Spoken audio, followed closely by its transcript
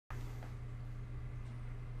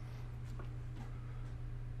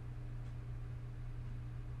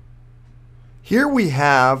Here we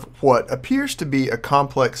have what appears to be a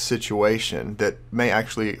complex situation that may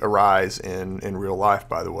actually arise in real life,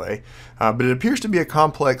 by the way. But it appears to be a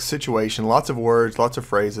complex situation, lots of words, lots of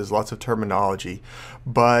phrases, lots of terminology.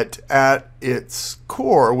 But at its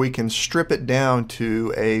core, we can strip it down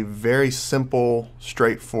to a very simple,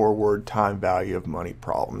 straightforward time value of money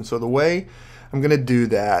problem. So the way I'm going to do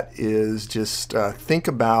that is just think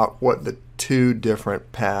about what the two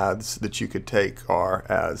different paths that you could take are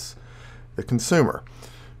as the consumer.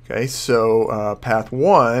 Okay, so path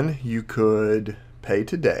one, you could pay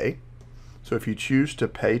today. So if you choose to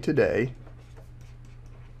pay today,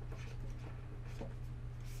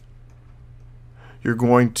 you're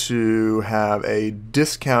going to have a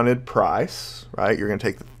discounted price, right? You're going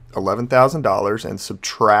to take $11,000 and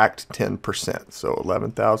subtract 10%. So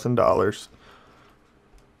 $11,000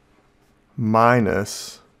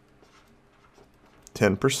 minus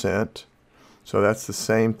 10%. So that's the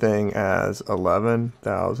same thing as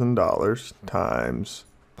 $11,000 times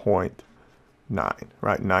 0.9,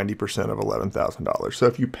 right? 90% of $11,000. So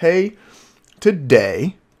if you pay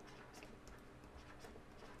today,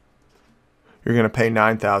 you're going to pay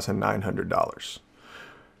 $9,900.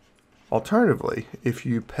 Alternatively, if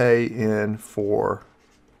you pay in 4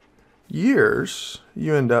 years,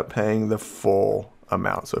 you end up paying the full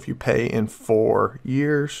amount. So if you pay in 4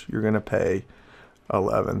 years, you're going to pay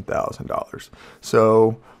 $11,000.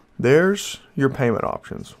 So there's your payment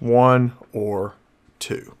options, 1 or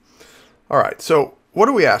 2. All right, so what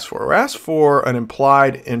do we ask for? We ask for an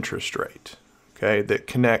implied interest rate, okay, that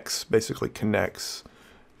basically connects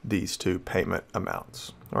these two payment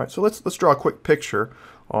amounts. All right, so let's draw a quick picture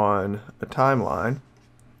on a timeline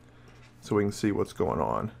so we can see what's going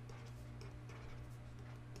on.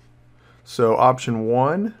 So option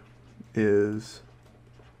 1 is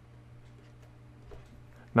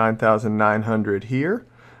 9,900 here,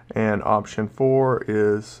 and option 4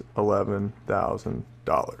 is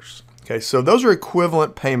 $11,000. Okay, so those are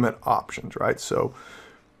equivalent payment options, right? So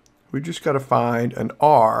we just got to find an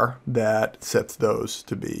R that sets those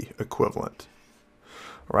to be equivalent.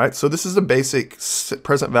 All right, so this is a basic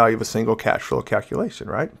present value of a single cash flow calculation,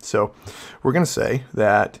 right? So we're going to say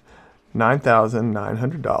that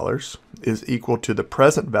 $9,900 is equal to the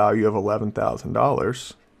present value of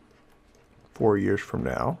 $11,000 4 years from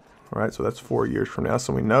now. All right, so that's 4 years from now.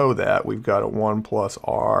 So we know that we've got a 1 plus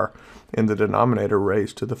R in the denominator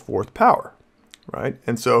raised to the 4th power, right?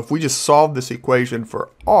 And so if we just solve this equation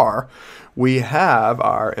for R, we have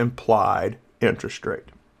our implied interest rate.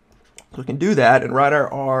 So we can do that and write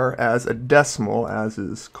our R as a decimal, as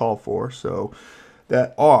is called for. So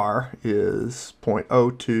that R is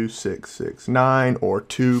 0.02669 or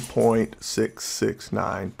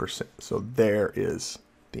 2.669%. So there is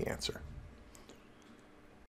the answer.